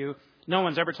pray for you? No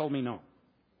one's ever told me no.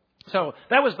 So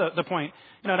that was the point.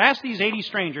 To ask these 80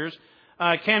 strangers,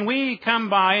 can we come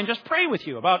by and just pray with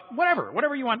you about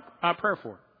whatever you want prayer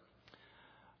for?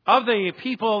 Of the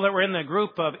people that were in the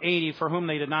group of 80 for whom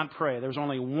they did not pray, there was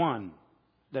only one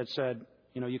that said,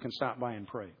 you can stop by and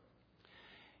pray.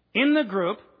 In the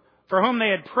group for whom they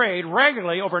had prayed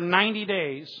regularly over 90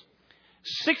 days,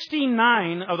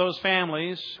 69 of those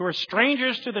families who were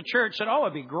strangers to the church said,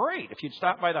 it'd be great if you'd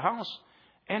stop by the house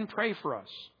and pray for us.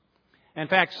 In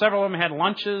fact, several of them had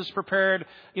lunches prepared,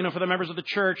 for the members of the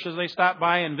church as they stopped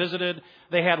by and visited.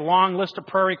 They had a long list of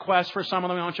prayer requests for some of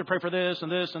them. I want you to pray for this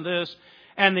and this and this.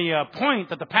 And the point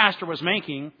that the pastor was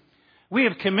making, we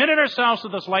have committed ourselves to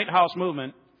this Lighthouse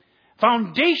movement.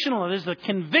 Foundational is the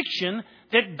conviction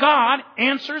that God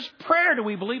answers prayer. Do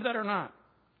we believe that or not?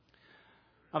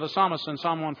 Now, the psalmist in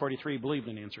Psalm 143 believed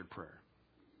in answered prayer.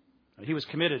 He was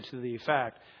committed to the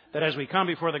fact that as we come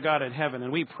before the God in heaven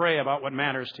and we pray about what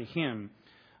matters to Him,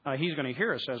 He's going to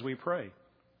hear us as we pray.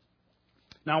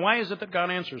 Now, why is it that God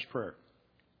answers prayer?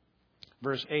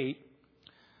 Verse 8,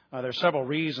 there are several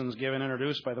reasons given,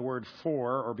 introduced by the word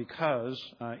for or because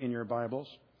in your Bibles.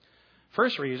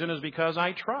 First reason is because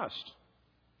I trust.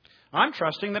 I'm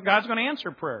trusting that God's going to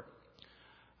answer prayer.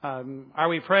 Are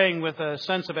we praying with a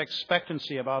sense of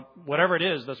expectancy about whatever it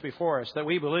is that's before us, that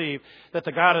we believe that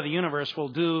the God of the universe will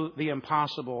do the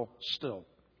impossible still?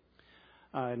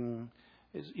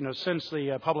 Since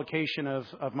the publication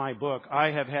of my book, I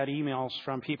have had emails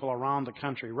from people around the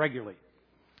country regularly.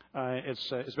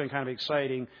 It's been kind of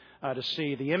exciting to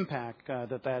see the impact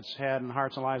that's had in the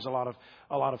hearts and lives of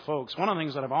a lot of folks. One of the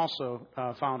things that I've also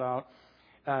found out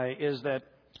is that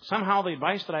somehow the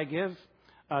advice that I give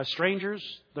strangers,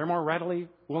 they're more readily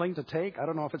willing to take. I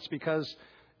don't know if it's because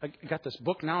I got this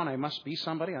book now and I must be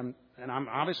somebody, and I'm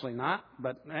obviously not.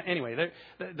 But anyway,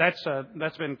 that's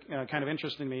been kind of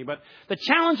interesting to me. But the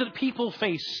challenge that people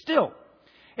face still,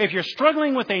 if you're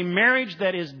struggling with a marriage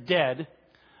that is dead,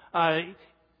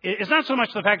 it's not so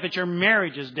much the fact that your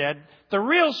marriage is dead. The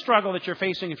real struggle that you're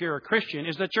facing if you're a Christian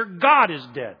is that your God is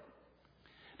dead.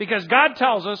 Because God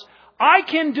tells us, I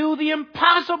can do the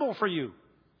impossible for you.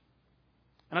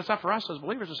 And it's up for us as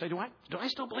believers to say, do I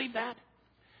still believe that?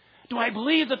 Do I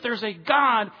believe that there's a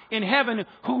God in heaven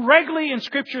who regularly in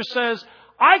Scripture says,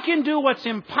 I can do what's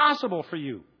impossible for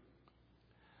you?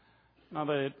 Now,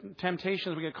 the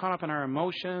temptations, we get caught up in our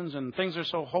emotions and things are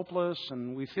so hopeless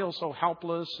and we feel so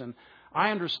helpless. And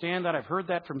I understand that. I've heard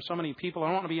that from so many people. I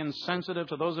don't want to be insensitive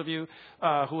to those of you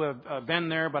who have been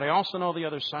there. But I also know the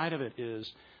other side of it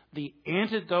is the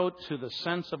antidote to the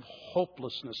sense of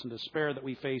hopelessness and despair that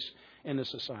we face in this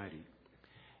society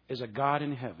is a God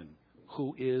in heaven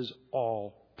who is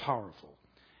all powerful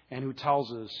and who tells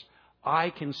us, I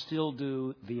can still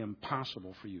do the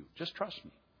impossible for you. Just trust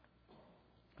me.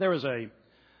 There was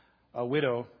a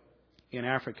widow in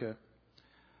Africa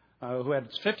who had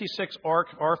 56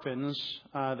 orphans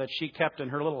that she kept in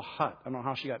her little hut. I don't know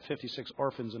how she got 56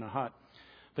 orphans in a hut,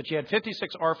 but she had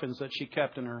 56 orphans that she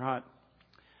kept in her hut.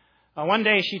 One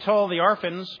day she told the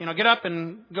orphans, get up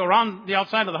and go around the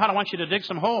outside of the hut. I want you to dig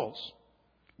some holes.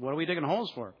 What are we digging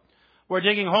holes for? We're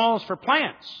digging holes for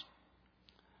plants.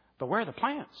 But where are the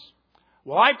plants?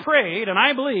 Well, I prayed and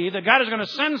I believe that God is going to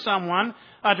send someone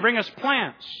to bring us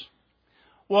plants.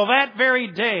 Well, that very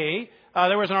day,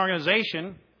 there was an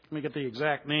organization, let me get the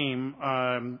exact name,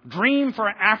 Dream for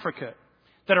Africa,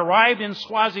 that arrived in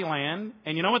Swaziland.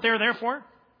 And you know what they were there for?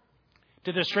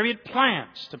 To distribute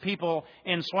plants to people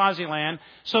in Swaziland.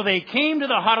 So they came to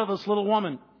the hut of this little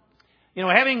woman,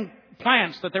 having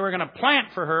plants that they were going to plant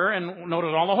for her, and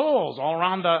noted all the holes all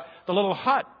around the little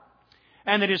hut.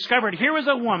 And they discovered here was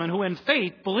a woman who in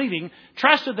faith, believing,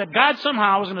 trusted that God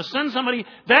somehow was going to send somebody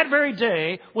that very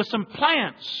day with some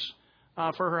plants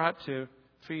for her hut to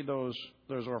feed those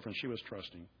orphans. She was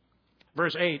trusting.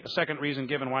 Verse 8, a second reason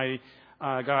given why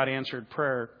God answered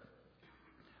prayer.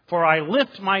 For I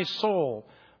lift my soul,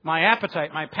 my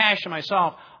appetite, my passion,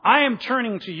 myself. I am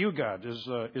turning to you, God, is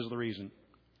the reason.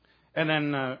 And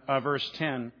then verse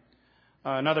 10,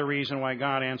 another reason why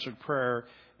God answered prayer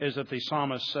is that the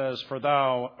psalmist says, for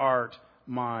thou art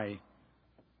my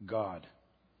God.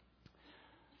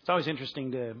 It's always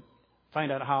interesting to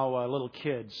find out how little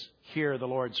kids hear the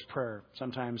Lord's Prayer.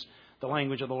 Sometimes the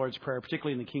language of the Lord's Prayer,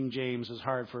 particularly in the King James, is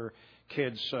hard for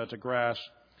kids to grasp.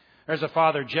 There's a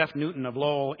father, Jeff Newton of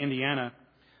Lowell, Indiana,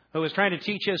 who was trying to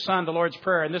teach his son the Lord's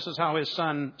Prayer, and this is how his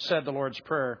son said the Lord's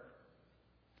Prayer.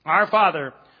 Our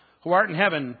Father, who art in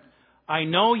heaven, I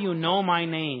know you know my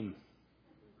name.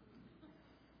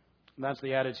 That's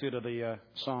the attitude of the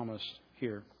psalmist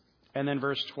here. And then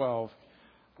verse 12,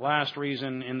 last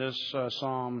reason in this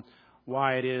psalm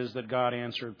why it is that God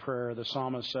answered prayer. The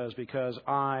psalmist says, because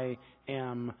I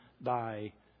am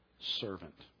thy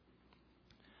servant.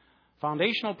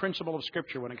 Foundational principle of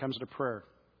Scripture when it comes to prayer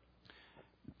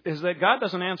is that God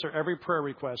doesn't answer every prayer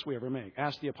request we ever make.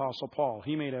 Ask the Apostle Paul.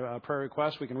 He made a prayer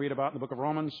request we can read about in the book of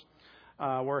Romans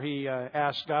where he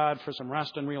asked God for some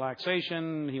rest and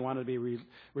relaxation. He wanted to be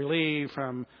relieved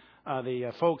from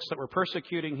the folks that were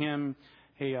persecuting him.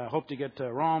 He hoped to get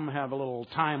to Rome, have a little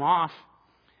time off.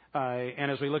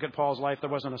 And as we look at Paul's life, there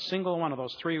wasn't a single one of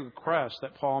those three requests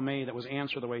that Paul made that was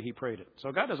answered the way he prayed it.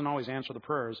 So God doesn't always answer the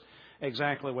prayers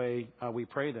exactly the way we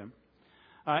pray them.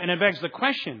 And it begs the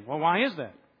question, well, why is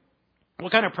that?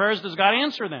 What kind of prayers does God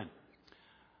answer then?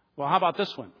 Well, how about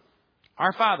this one?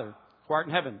 Our Father, who art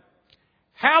in heaven,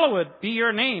 hallowed be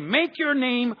your name. Make your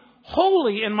name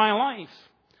holy in my life.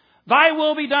 Thy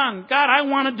will be done. God, I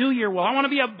want to do your will. I want to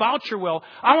be about your will.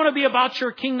 I want to be about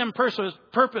your kingdom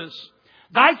purpose.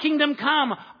 Thy kingdom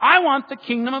come. I want the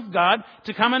kingdom of God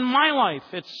to come in my life.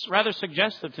 It's rather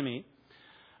suggestive to me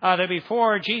that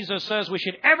before Jesus says we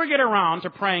should ever get around to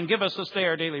praying, give us this day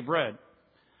our daily bread,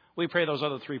 we pray those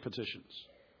other three petitions.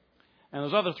 And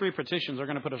those other 3 petitions are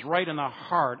going to put us right in the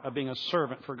heart of being a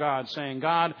servant for God, saying,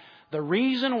 God, the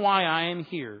reason why I am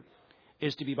here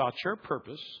is to be about your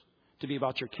purpose, to be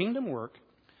about your kingdom work,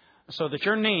 so that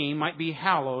your name might be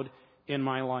hallowed in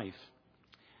my life.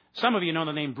 Some of you know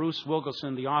the name Bruce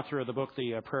Wilkinson, the author of the book,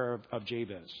 The Prayer of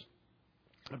Jabez.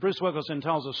 Bruce Wilkinson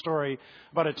tells a story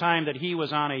about a time that he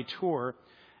was on a tour,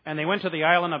 and they went to the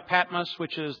island of Patmos,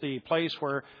 which is the place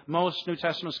where most New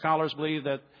Testament scholars believe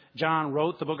that John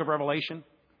wrote the book of Revelation.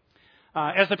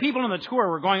 As the people on the tour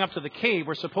were going up to the cave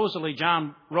where supposedly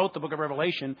John wrote the book of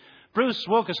Revelation, Bruce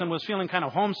Wilkinson was feeling kind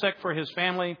of homesick for his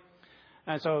family.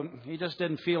 And so he just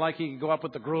didn't feel like he could go up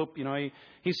with the group. You know,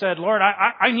 he said, Lord,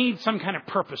 I need some kind of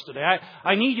purpose today.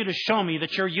 I need you to show me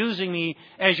that you're using me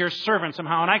as your servant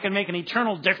somehow, and I can make an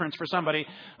eternal difference for somebody.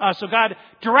 So God,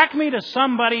 direct me to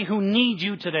somebody who needs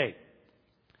you today.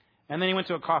 And then he went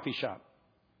to a coffee shop,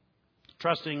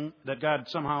 trusting that God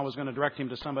somehow was going to direct him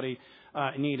to somebody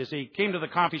in need. As he came to the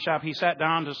coffee shop, he sat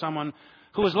down to someone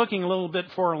who was looking a little bit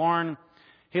forlorn.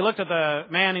 He looked at the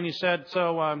man and he said,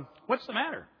 so what's the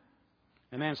matter?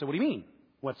 And the man said, what do you mean,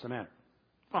 what's the matter?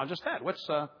 Well, just that. What's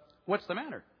the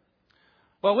matter?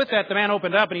 Well, with that, the man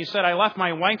opened up and he said, I left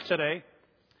my wife today.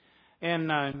 And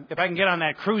if I can get on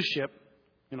that cruise ship,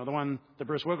 you know, the one that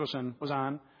Bruce Wilkinson was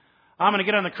on, I'm going to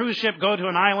get on the cruise ship, go to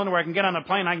an island where I can get on a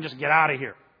plane and I can just get out of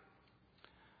here.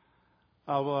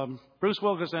 Bruce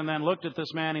Wilkinson then looked at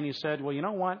this man and he said, well, you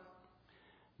know what?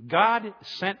 God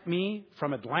sent me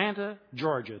from Atlanta,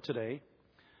 Georgia today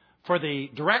for the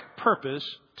direct purpose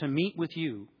to meet with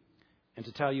you and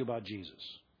to tell you about Jesus.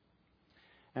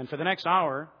 And for the next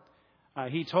hour,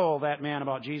 he told that man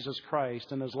about Jesus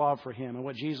Christ and his love for him and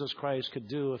what Jesus Christ could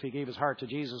do if he gave his heart to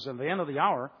Jesus. And at the end of the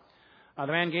hour, the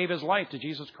man gave his life to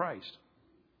Jesus Christ.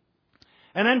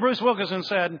 And then Bruce Wilkinson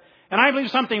said, and I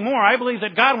believe something more. I believe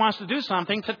that God wants to do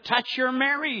something to touch your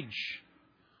marriage.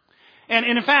 And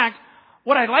in fact,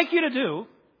 what I'd like you to do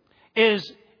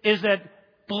is that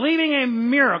believing a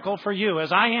miracle for you,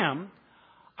 as I am,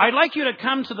 I'd like you to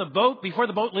come to the boat before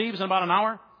the boat leaves in about an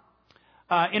hour.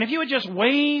 And if you would just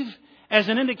wave as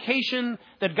an indication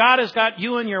that God has got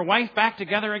you and your wife back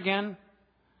together again.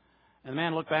 And the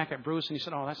man looked back at Bruce and he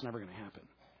said, oh, that's never going to happen.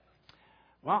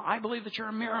 Well, I believe that you're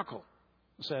a miracle,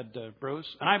 said Bruce.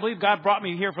 And I believe God brought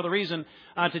me here for the reason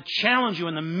to challenge you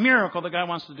in the miracle that God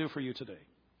wants to do for you today.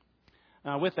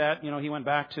 With that, he went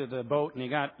back to the boat and he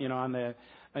got, on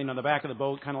the back of the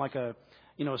boat, kind of like a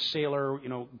sailor,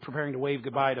 preparing to wave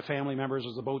goodbye to family members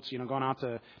as the boat's, going out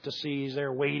to sea. He's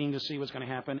there waiting to see what's going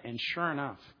to happen. And sure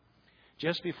enough,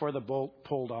 just before the boat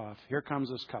pulled off, here comes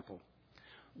this couple,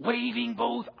 waving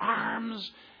both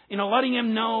arms, letting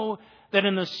him know that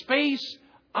in the space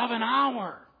of an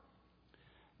hour,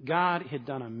 God had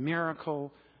done a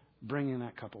miracle bringing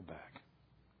that couple back.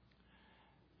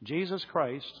 Jesus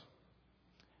Christ,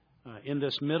 in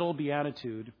this middle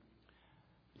beatitude,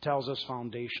 tells us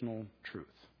foundational truth.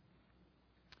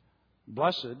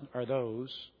 Blessed are those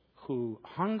who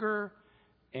hunger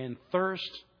and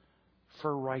thirst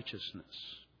for righteousness,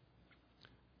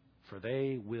 for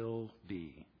they will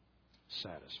be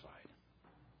satisfied.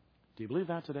 Do you believe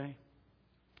that today?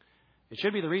 It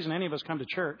should be the reason any of us come to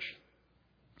church,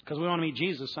 because we want to meet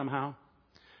Jesus somehow.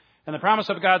 And the promise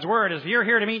of God's Word is if you're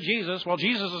here to meet Jesus, well,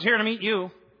 Jesus is here to meet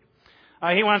you.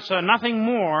 He wants nothing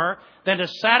more than to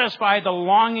satisfy the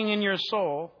longing in your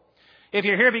soul. If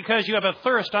you're here because you have a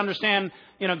thirst to understand,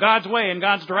 God's way and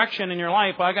God's direction in your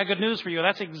life, well, I got good news for you.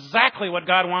 That's exactly what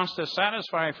God wants to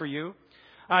satisfy for you.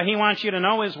 He wants you to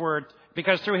know His Word,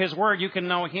 because through His Word you can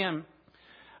know Him.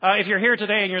 If you're here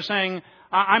today and you're saying,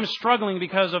 I'm struggling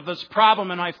because of this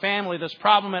problem in my family, this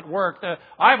problem at work,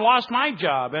 I've lost my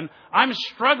job and I'm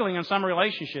struggling in some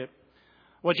relationship.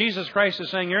 Well, Jesus Christ is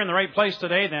saying you're in the right place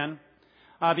today then.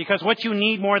 Because what you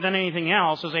need more than anything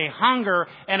else is a hunger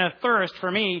and a thirst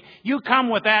for me. You come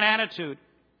with that attitude.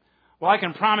 Well, I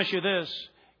can promise you this.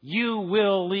 You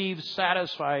will leave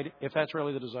satisfied if that's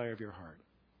really the desire of your heart.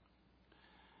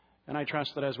 And I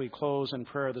trust that as we close in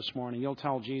prayer this morning, you'll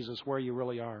tell Jesus where you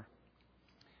really are.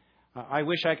 I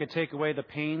wish I could take away the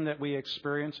pain that we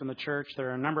experience in the church.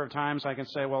 There are a number of times I can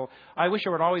say, well, I wish it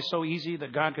were always so easy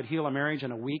that God could heal a marriage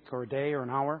in a week or a day or an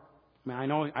hour. I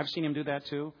know I've seen Him do that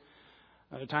too.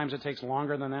 At times it takes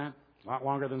longer than that, a lot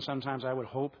longer than sometimes I would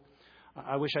hope.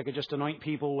 I wish I could just anoint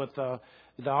people with the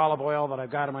olive oil that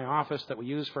I've got in my office that we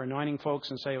use for anointing folks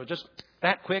and say, well, just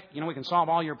that quick, we can solve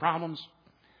all your problems.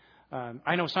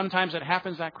 I know sometimes it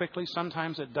happens that quickly,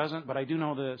 sometimes it doesn't, but I do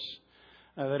know this,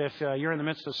 that if you're in the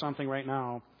midst of something right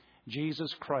now,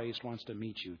 Jesus Christ wants to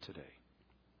meet you today.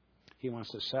 He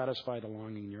wants to satisfy the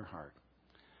longing in your heart.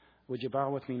 Would you bow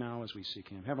with me now as we seek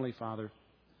Him? Heavenly Father,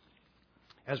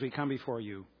 as we come before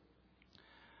you.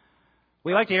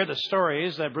 We like to hear the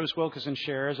stories that Bruce Wilkinson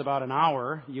shares about an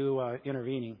hour, you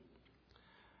intervening.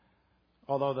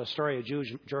 Although the story of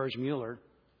George Mueller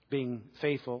being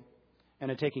faithful and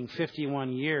it taking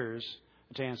 51 years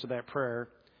to answer that prayer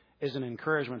is an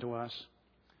encouragement to us.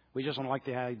 We just don't like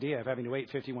the idea of having to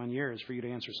wait 51 years for you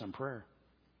to answer some prayer.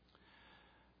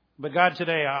 But God,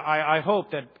 today, I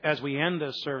hope that as we end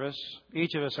this service,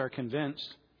 each of us are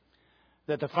convinced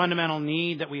that the fundamental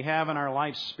need that we have in our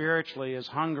life spiritually is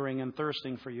hungering and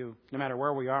thirsting for you, no matter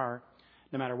where we are,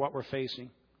 no matter what we're facing.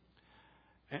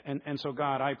 And so,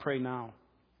 God, I pray now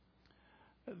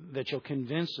that you'll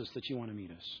convince us that you want to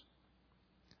meet us.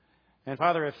 And,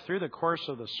 Father, if through the course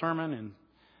of the sermon and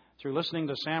through listening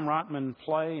to Sam Rotman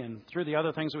play and through the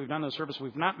other things that we've done in the service,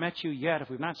 we've not met you yet, if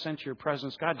we've not sensed your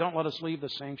presence, God, don't let us leave the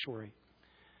sanctuary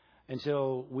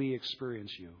until we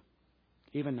experience you.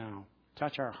 Even now,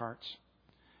 touch our hearts.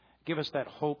 Give us that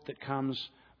hope that comes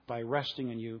by resting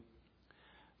in you.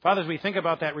 Father, as we think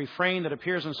about that refrain that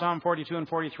appears in Psalm 42 and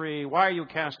 43, why are you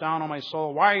cast down, O my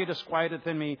soul? Why are you disquieted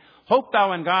within me? Hope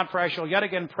thou in God, for I shall yet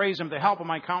again praise him, the help of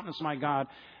my countenance, my God.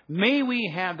 May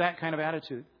we have that kind of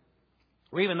attitude.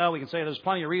 Or even though we can say there's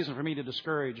plenty of reason for me to be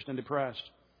discouraged and depressed,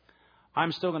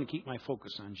 I'm still going to keep my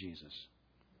focus on Jesus.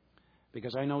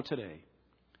 Because I know today,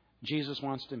 Jesus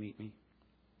wants to meet me.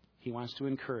 He wants to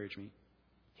encourage me.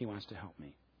 He wants to help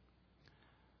me.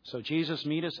 So Jesus,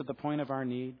 meet us at the point of our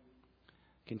need.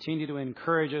 Continue to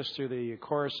encourage us through the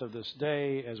course of this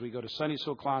day as we go to Sunday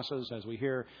school classes, as we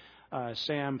hear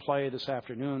Sam play this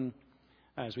afternoon,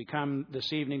 as we come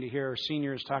this evening to hear our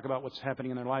seniors talk about what's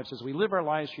happening in their lives, as we live our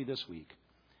lives through this week.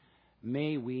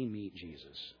 May we meet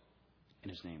Jesus.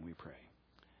 In his name we pray.